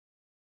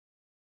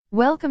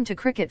Welcome to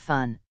Cricket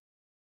Fun.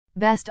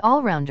 Best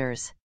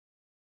All-Rounders.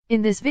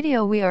 In this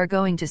video we are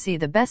going to see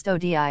the best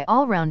ODI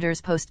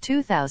all-rounders post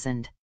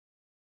 2000.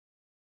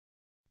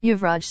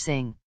 Yuvraj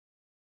Singh.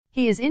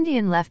 He is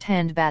Indian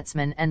left-hand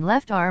batsman and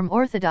left-arm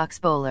orthodox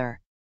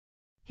bowler.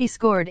 He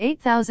scored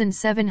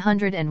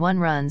 8,701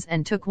 runs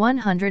and took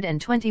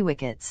 120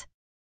 wickets.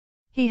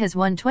 He has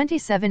won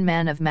 27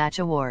 Man of Match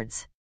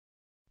awards.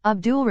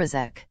 Abdul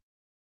Razzaq.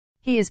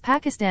 He is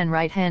Pakistan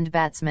right-hand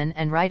batsman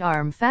and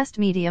right-arm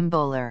fast-medium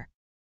bowler.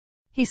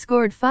 He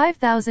scored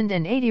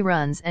 5,080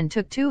 runs and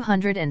took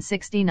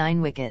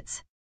 269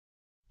 wickets.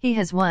 He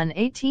has won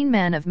 18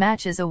 Man of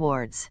Matches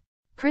awards.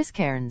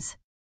 Cairns.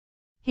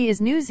 He is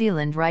New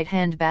Zealand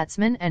right-hand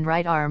batsman and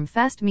right-arm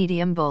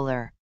fast-medium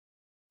bowler.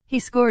 He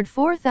scored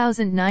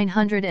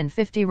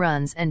 4,950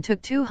 runs and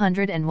took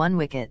 201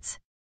 wickets.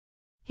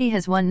 He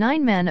has won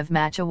 9 Man of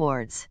Match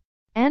awards.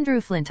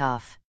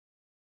 Flintoff.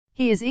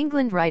 He is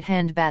England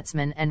right-hand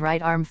batsman and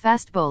right-arm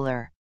fast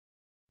bowler.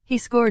 He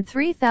scored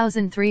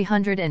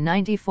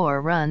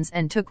 3,394 runs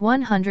and took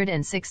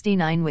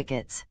 169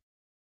 wickets.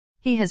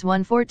 He has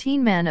won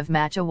 14 Man of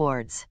Match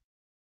awards.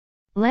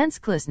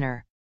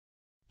 Klusener.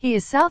 He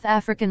is South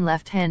African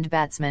left-hand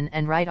batsman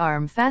and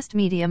right-arm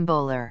fast-medium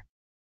bowler.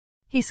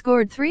 He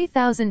scored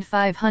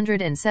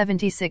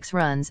 3,576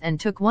 runs and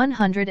took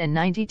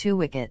 192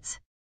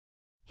 wickets.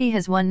 He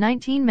has won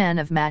 19 Man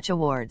of Match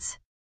awards.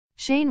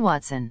 Shane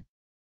Watson.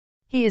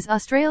 He is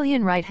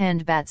Australian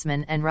right-hand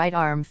batsman and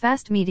right-arm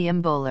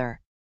fast-medium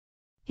bowler.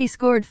 He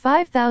scored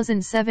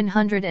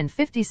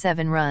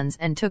 5,757 runs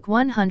and took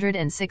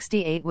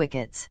 168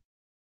 wickets.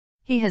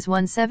 He has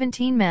won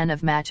 17 Man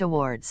of Match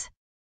awards.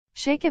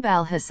 Shakib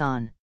Al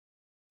Hassan.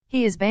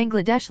 He is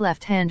Bangladesh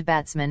left-hand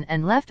batsman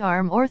and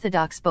left-arm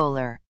orthodox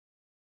bowler.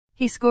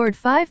 He scored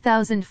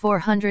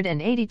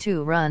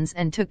 5,482 runs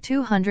and took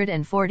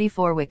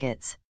 244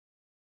 wickets.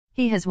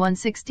 He has won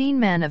 16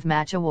 Man of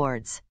Match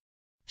awards.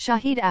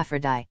 Shahid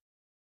Afridi.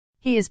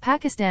 He is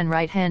Pakistan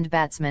right-hand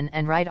batsman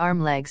and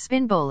right-arm leg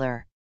spin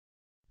bowler.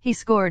 He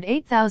scored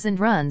 8,000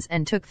 runs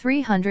and took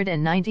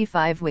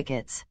 395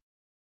 wickets.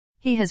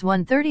 He has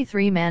won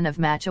 33 Man of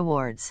Match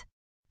awards.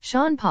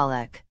 Shaun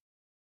Pollock.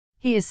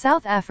 He is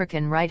South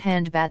African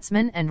right-hand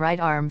batsman and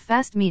right-arm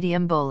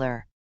fast-medium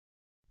bowler.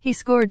 He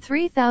scored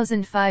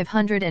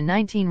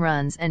 3,519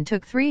 runs and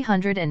took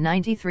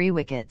 393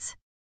 wickets.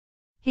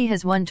 He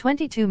has won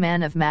 22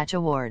 Man of Match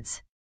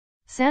awards.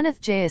 Sanath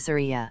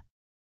Jayasuriya.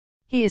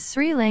 He is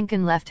Sri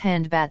Lankan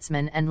left-hand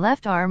batsman and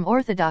left-arm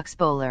orthodox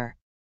bowler.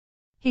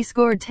 He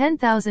scored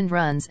 10,000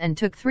 runs and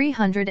took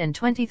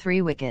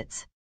 323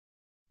 wickets.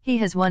 He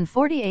has won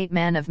 48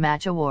 Man of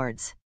Match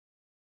awards.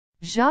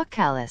 Jacques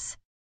Kallis.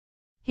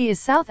 He is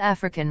South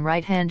African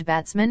right-hand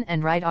batsman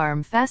and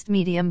right-arm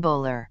fast-medium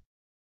bowler.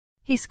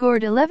 He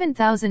scored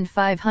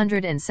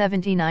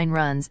 11,579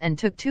 runs and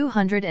took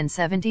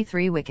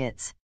 273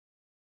 wickets.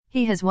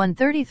 He has won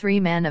 33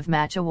 Man of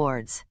Match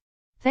awards.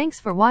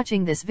 Thanks for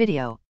watching this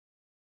video.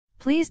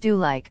 Please do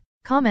like,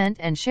 comment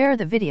and share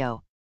the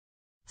video.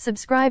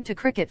 Subscribe to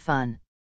Cricket Fun.